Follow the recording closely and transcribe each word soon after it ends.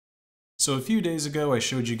So a few days ago, I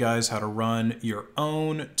showed you guys how to run your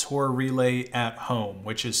own Tor relay at home,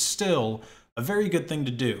 which is still a very good thing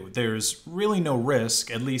to do. There's really no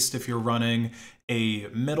risk, at least if you're running a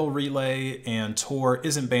middle relay and Tor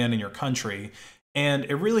isn't banned in your country. And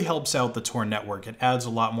it really helps out the Tor network. It adds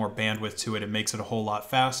a lot more bandwidth to it. It makes it a whole lot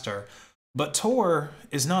faster. But Tor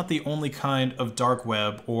is not the only kind of dark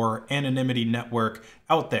web or anonymity network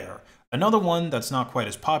out there. Another one that's not quite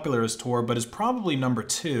as popular as Tor, but is probably number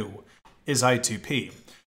 2, is I2p.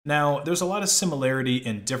 Now, there's a lot of similarity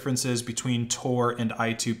and differences between Tor and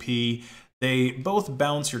I2p. They both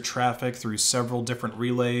bounce your traffic through several different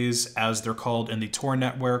relays, as they're called in the Tor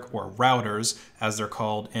network, or routers, as they're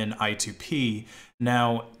called in I2p.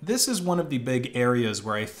 Now, this is one of the big areas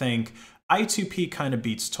where I think I2p kind of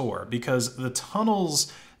beats Tor, because the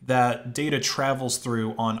tunnels that data travels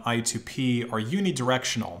through on I2p are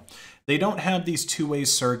unidirectional. They don't have these two-way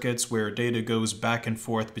circuits where data goes back and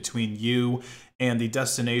forth between you and the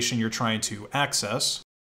destination you're trying to access.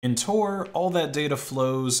 In Tor, all that data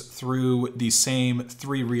flows through the same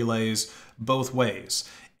 3 relays both ways.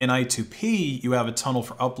 In I2p, you have a tunnel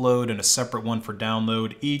for upload and a separate one for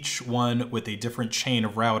download, each one with a different chain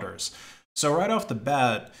of routers. So right off the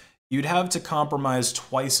bat, you'd have to compromise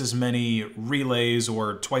twice as many relays,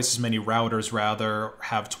 or twice as many routers rather,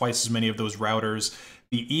 have twice as many of those routers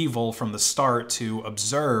be evil from the start to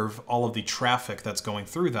observe all of the traffic that's going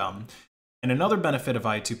through them. And another benefit of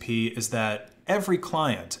I2p is that every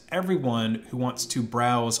client, everyone who wants to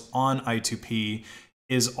browse on I2p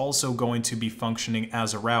is also going to be functioning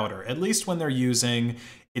as a router, at least when they're using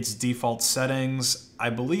its default settings. I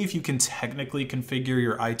believe you can technically configure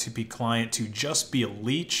your I2p client to just be a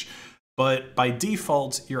leech, but by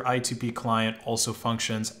default, your I2p client also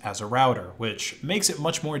functions as a router, which makes it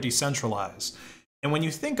much more decentralized. And when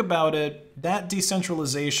you think about it, that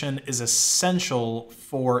decentralization is essential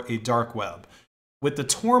for a dark web. With the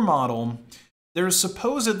Tor model, there's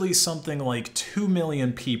supposedly something like 2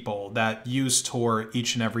 million people that use Tor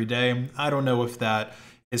each and every day. I don't know if that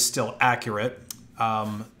is still accurate.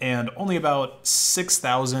 And only about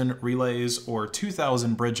 6,000 relays or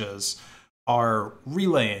 2,000 bridges are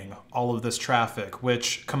relaying all of this traffic,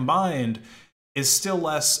 which combined is still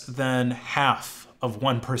less than half of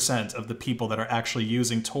 1% of the people that are actually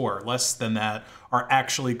using Tor. Less than that are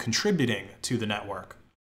actually contributing to the network.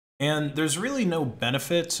 And there's really no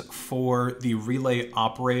benefit for the relay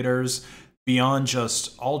operators beyond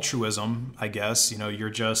just altruism, I guess. You know,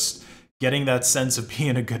 you're just getting that sense of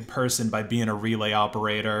being a good person by being a relay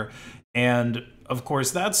operator. And of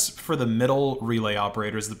course, that's for the middle relay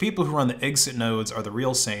operators. The people who run the exit nodes are the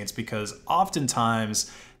real saints, because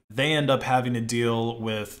oftentimes they end up having to deal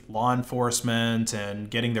with law enforcement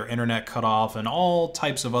and getting their internet cut off and all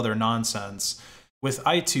types of other nonsense. With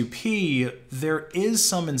I2p, there is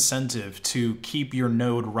some incentive to keep your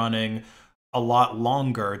node running a lot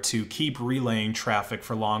longer, to keep relaying traffic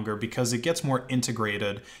for longer, because it gets more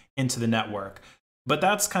integrated into the network. But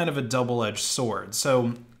that's kind of a double-edged sword.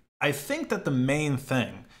 So I think that the main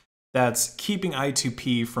thing that's keeping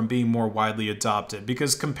I2p from being more widely adopted,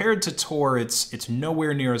 because compared to Tor, it's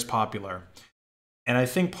nowhere near as popular. And I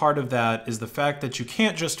think part of that is the fact that you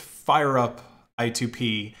can't just fire up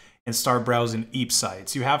I2p and start browsing EAP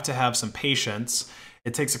sites. You have to have some patience.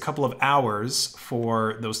 It takes a couple of hours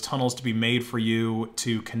for those tunnels to be made for you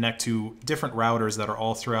to connect to different routers that are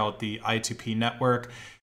all throughout the I2p network.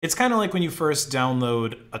 It's kind of like when you first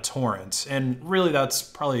download a torrent, and really that's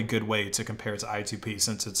probably a good way to compare it to I2p,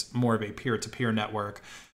 since it's more of a peer-to-peer network.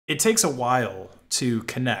 It takes a while to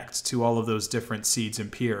connect to all of those different seeds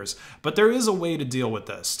and peers, but there is a way to deal with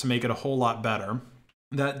this to make it a whole lot better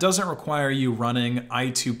that doesn't require you running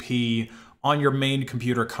I2p on your main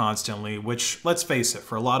computer constantly, which, let's face it,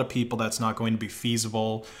 for a lot of people that's not going to be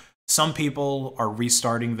feasible. Some people are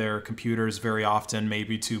restarting their computers very often,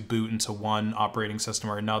 maybe to boot into one operating system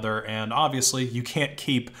or another, and obviously you can't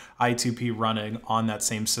keep I2p running on that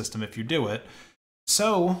same system if you do it.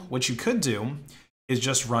 So what you could do is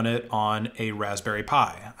just run it on a Raspberry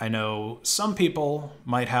Pi. I know some people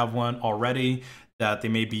might have one already that they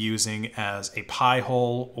may be using as a Pi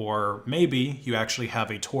hole, or maybe you actually have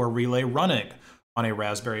a Tor relay running on a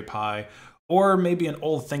Raspberry Pi, or maybe an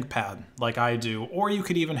old ThinkPad like I do, or you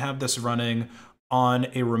could even have this running on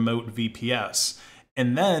a remote VPS.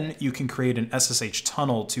 And then you can create an SSH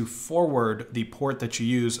tunnel to forward the port that you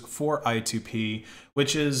use for I2p,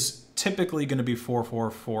 which is typically going to be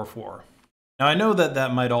 4444. Now I know that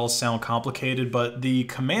that might all sound complicated, but the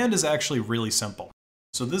command is actually really simple.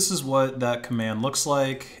 So this is what that command looks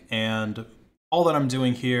like, and all that I'm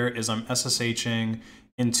doing here is I'm SSHing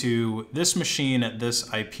into this machine at this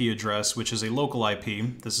IP address, which is a local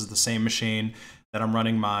IP. This is the same machine that I'm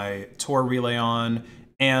running my Tor relay on,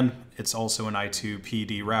 and it's also an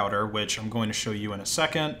I2PD router, which I'm going to show you in a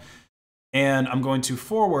second. And I'm going to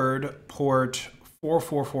forward port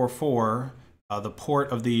 4444, the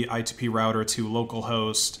port of the I2p router, to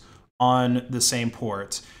localhost on the same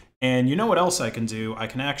port. And you know what else I can do? I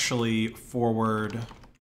can actually forward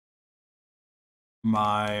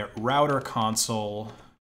my router console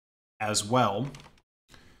as well.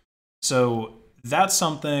 So that's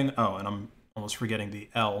something, oh, and I'm almost forgetting the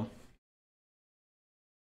L.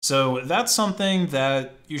 So that's something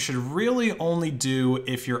that you should really only do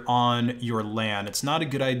if you're on your LAN. It's not a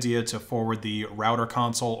good idea to forward the router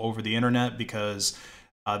console over the internet because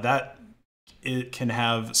it can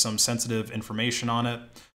have some sensitive information on it.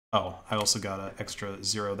 Oh, I also got an extra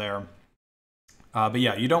 0 there. But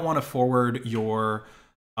yeah, you don't want to forward your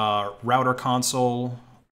router console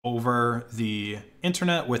over the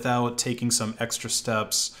internet without taking some extra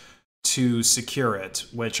steps to secure it,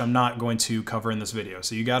 which I'm not going to cover in this video.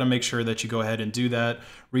 So you got to make sure that you go ahead and do that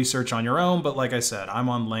research on your own. But like I said, I'm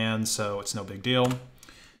on LAN, so it's no big deal.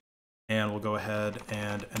 And we'll go ahead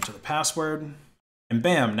and enter the password. And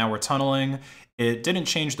bam, now we're tunneling. It didn't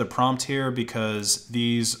change the prompt here because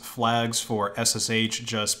these flags for SSH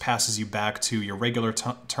just passes you back to your regular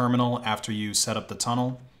terminal after you set up the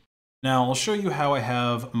tunnel. Now I'll show you how I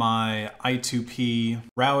have my I2p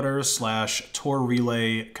router / Tor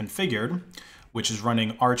relay configured, which is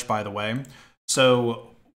running Arch, by the way. So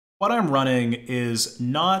what I'm running is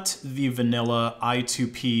not the vanilla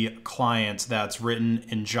I2p client that's written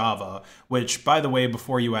in Java, which, by the way,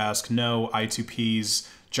 before you ask, no, I2p's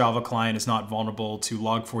Java client is not vulnerable to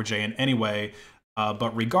Log4j in any way.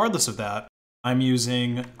 But regardless of that, I'm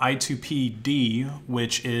using I2pd,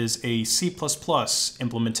 which is a C++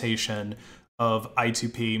 implementation of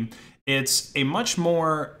I2p. It's a much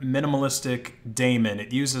more minimalistic daemon.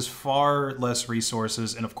 It uses far less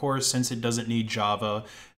resources, and of course, since it doesn't need Java,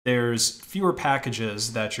 there's fewer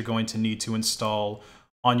packages that you're going to need to install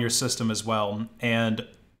on your system as well. And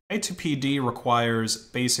I2pd requires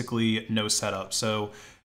basically no setup. So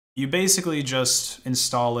you basically just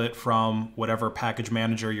install it from whatever package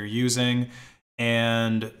manager you're using,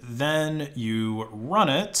 and then you run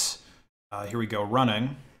it. Here we go,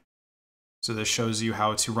 running. So this shows you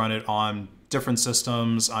how to run it on different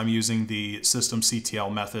systems. I'm using the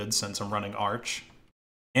systemctl method since I'm running Arch.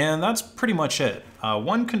 And that's pretty much it.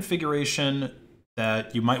 One configuration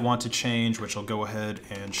that you might want to change, which I'll go ahead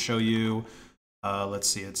and show you. Let's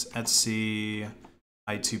see, it's etc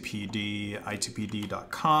I2pd,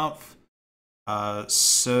 I2pd.conf.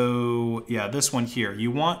 So yeah, this one here, you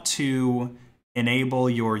want to enable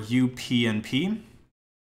your UPnP.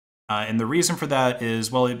 And the reason for that is,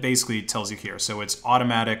 well, it basically tells you here. So it's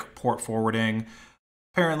automatic port forwarding.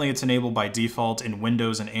 Apparently it's enabled by default in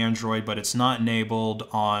Windows and Android, but it's not enabled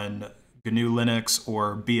on GNU Linux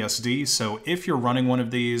or BSD. So if you're running one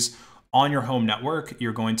of these on your home network,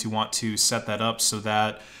 you're going to want to set that up so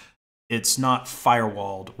that it's not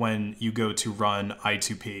firewalled when you go to run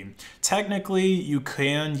I2p. Technically, you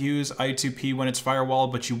can use I2p when it's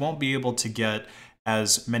firewalled, but you won't be able to get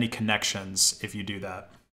as many connections if you do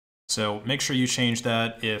that. So make sure you change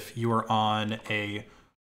that if you are on a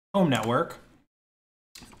home network.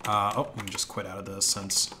 Let me just quit out of this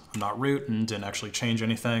since I'm not root and didn't actually change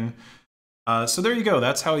anything. So there you go.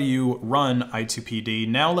 That's how you run I2pd.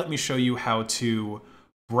 Now let me show you how to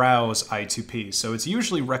browse I2p. So it's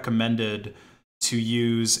usually recommended to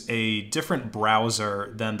use a different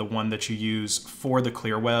browser than the one that you use for the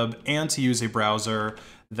clear web, and to use a browser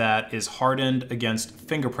that is hardened against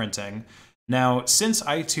fingerprinting. Now, since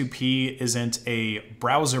I2p isn't a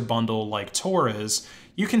browser bundle like Tor is,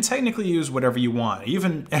 you can technically use whatever you want,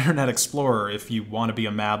 even Internet Explorer if you want to be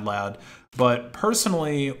a mad lad. But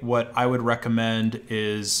personally, what I would recommend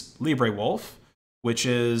is LibreWolf, which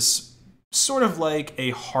is sort of like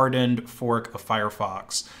a hardened fork of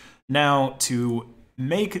Firefox. Now, to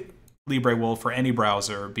make LibreWolf or any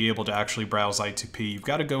browser be able to actually browse I2p, you've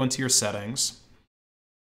got to go into your settings,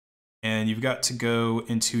 and you've got to go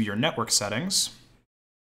into your network settings,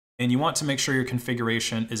 and you want to make sure your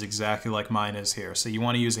configuration is exactly like mine is here. So you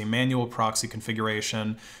want to use a manual proxy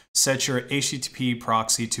configuration, set your HTTP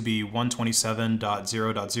proxy to be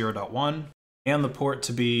 127.0.0.1, and the port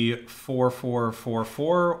to be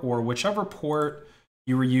 4444, or whichever port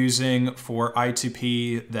you were using for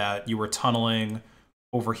I2p that you were tunneling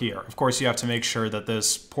over here. Of course, you have to make sure that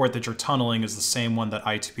this port that you're tunneling is the same one that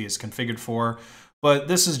I2p is configured for, but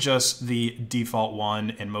this is just the default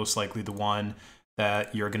one and most likely the one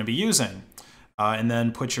that you're going to be using. and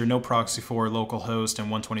then put your no proxy for localhost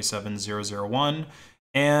and 127.0.0.1,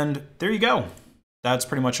 and there you go. That's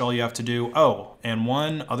pretty much all you have to do. Oh, and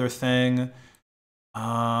one other thing.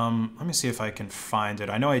 Let me see if I can find it.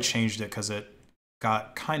 I know I changed it because it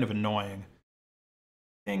got kind of annoying.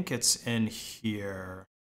 I think it's in here.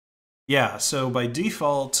 Yeah, so by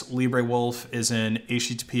default, LibreWolf is in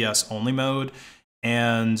HTTPS only mode,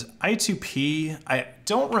 and I2p, I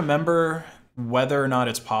don't remember whether or not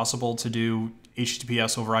it's possible to do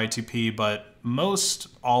HTTPS over I2p, but most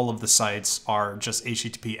all of the sites are just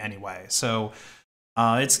HTTP anyway. So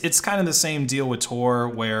it's kind of the same deal with Tor,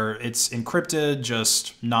 where it's encrypted,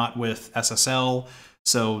 just not with SSL.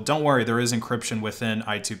 So don't worry, there is encryption within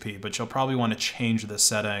I2p, but you'll probably want to change this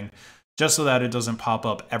setting just so that it doesn't pop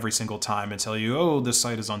up every single time and tell you, oh, this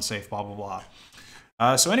site is unsafe, blah, blah,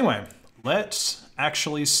 blah. So anyway, let's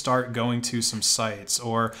actually start going to some sites.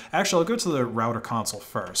 Or actually, I'll go to the router console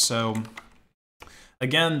first. So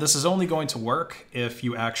again, this is only going to work if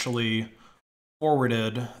you actually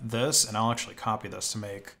forwarded this, and I'll actually copy this to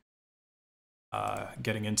make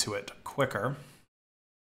getting into it quicker.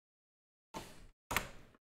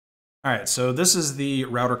 All right, so this is the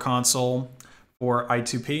router console for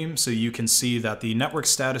I2p, so you can see that the network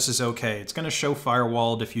status is okay. It's going to show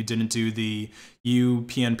firewalled if you didn't do the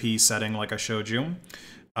UPnP setting like I showed you.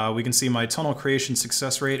 We can see my tunnel creation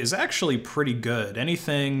success rate is actually pretty good.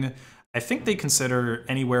 Anything, I think they consider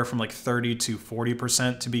anywhere from like 30 to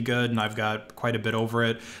 40% to be good, and I've got quite a bit over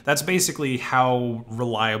it. That's basically how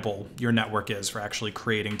reliable your network is for actually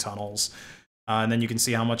creating tunnels. And then you can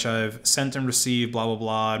see how much I've sent and received, blah, blah,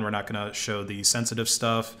 blah, and we're not going to show the sensitive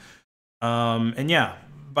stuff. And yeah,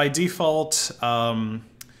 by default,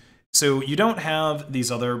 so you don't have these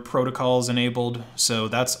other protocols enabled, so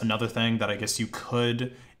that's another thing that I guess you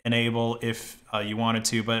could enable if you wanted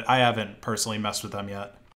to, but I haven't personally messed with them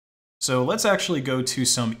yet. So let's actually go to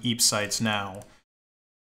some EAP sites now.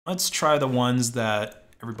 Let's try the ones that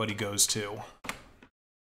everybody goes to.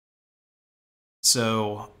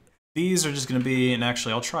 So these are just going to be, and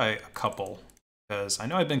actually I'll try a couple, because I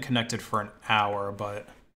know I've been connected for an hour, but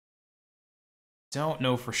don't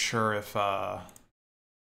know for sure if I'll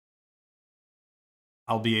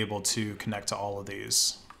be able to connect to all of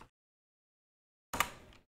these.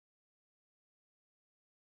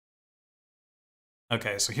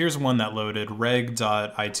 Okay, so here's one that loaded,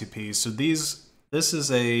 reg.I2p. So this is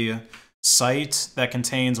a site that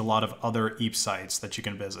contains a lot of other EAP sites that you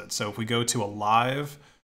can visit. So if we go to a live,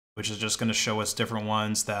 which is just going to show us different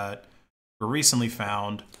ones that were recently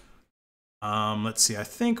found. Let's see, I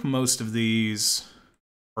think most of these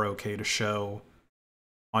are okay to show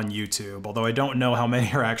on YouTube, although I don't know how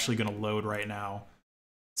many are actually going to load right now,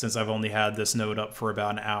 since I've only had this node up for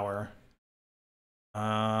about an hour.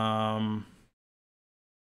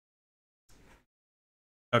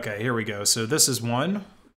 Okay, here we go. So this is one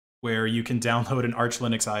where you can download an Arch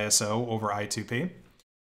Linux ISO over I2p.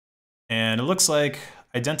 And it looks like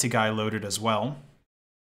IdentiGuy loaded as well.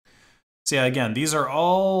 So yeah, again, these are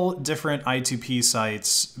all different I2p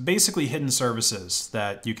sites, basically hidden services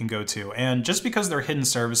that you can go to. And just because they're hidden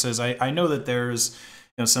services, I know that there's,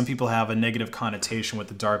 some people have a negative connotation with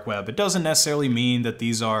the dark web. It doesn't necessarily mean that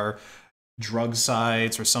these are drug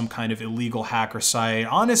sites or some kind of illegal hacker site.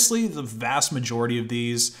 Honestly, the vast majority of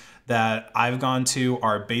these that I've gone to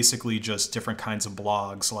are basically just different kinds of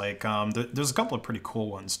blogs. Like, there's a couple of pretty cool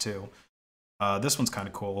ones too. This one's kind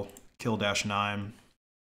of cool, Kill-9.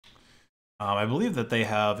 I believe that they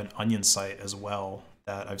have an Onion site as well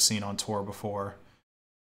that I've seen on Tor before.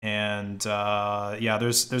 And yeah,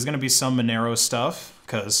 there's going to be some Monero stuff,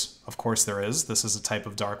 because of course there is. This is a type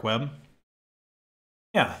of dark web.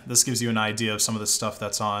 Yeah, this gives you an idea of some of the stuff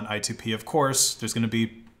that's on I2p. Of course, there's going to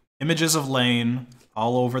be images of Lane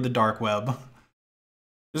all over the dark web.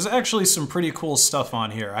 There's actually some pretty cool stuff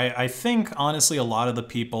on here. I think, honestly, a lot of the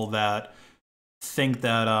people that think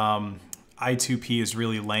that I2p is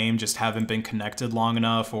really lame just haven't been connected long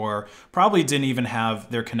enough, or probably didn't even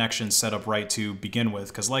have their connection set up right to begin with.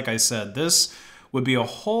 Because like I said, this would be a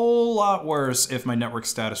whole lot worse if my network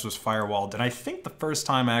status was firewalled. And I think the first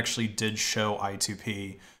time I actually did show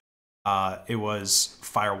I2p, it was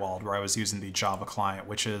firewalled, where I was using the Java client,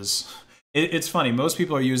 which is... It's funny, most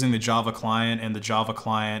people are using the Java client, and the Java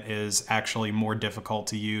client is actually more difficult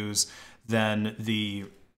to use than the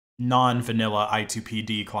non-vanilla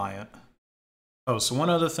I2PD client. Oh, so one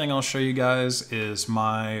other thing I'll show you guys is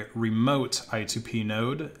my remote I2p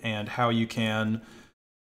node and how you can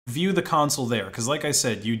view the console there. Because like I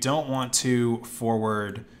said, you don't want to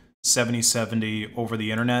forward 7070 over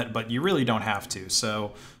the internet, but you really don't have to.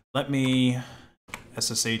 So let me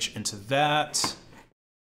SSH into that.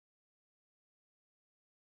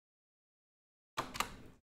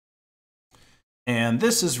 And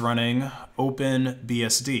this is running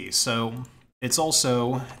OpenBSD. So it's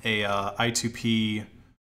also a I2p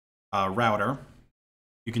router.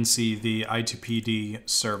 You can see the I2PD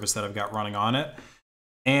service that I've got running on it.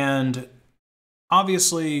 And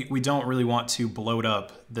obviously, we don't really want to bloat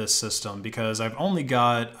up this system because I've only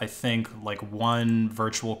got, I think, like one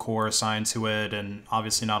virtual core assigned to it and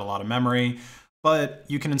obviously not a lot of memory. But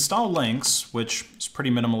you can install links, which is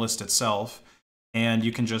pretty minimalist itself, and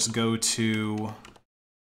you can just go to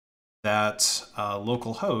that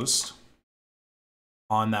local host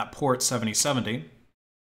on that port 7070.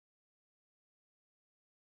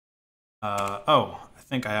 Oh, I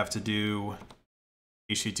think I have to do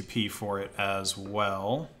HTTP for it as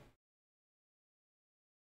well.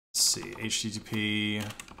 Let's see, HTTP.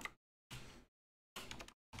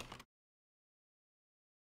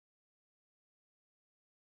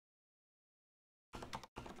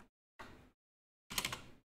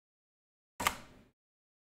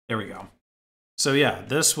 There we go. So yeah,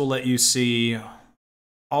 this will let you see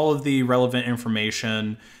all of the relevant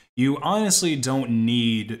information. You honestly don't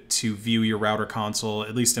need to view your router console,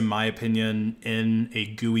 at least in my opinion, in a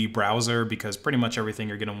GUI browser, because pretty much everything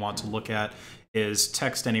you're going to want to look at is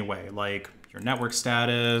text anyway, like your network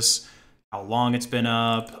status, how long it's been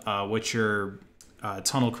up, what your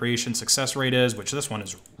tunnel creation success rate is, which this one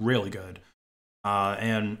is really good,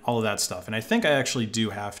 and all of that stuff. And I think I actually do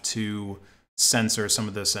have to censor some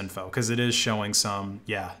of this info because it is showing some,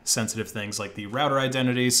 sensitive things like the router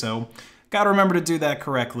identity. So got to remember to do that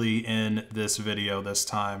correctly in this video this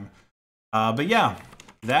time. But yeah,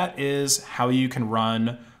 that is how you can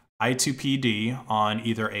run I2PD on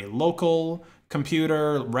either a local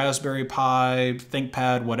computer, Raspberry Pi,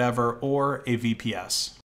 ThinkPad, whatever, or a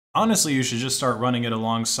VPS. Honestly, you should just start running it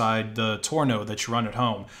alongside the Tor node that you run at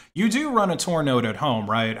home. You do run a Tor node at home,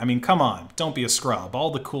 right? I mean, come on, don't be a scrub.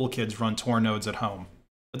 All the cool kids run Tor nodes at home.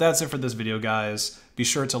 But that's it for this video, guys. Be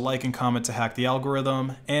sure to like and comment to hack the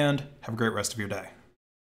algorithm, and have a great rest of your day.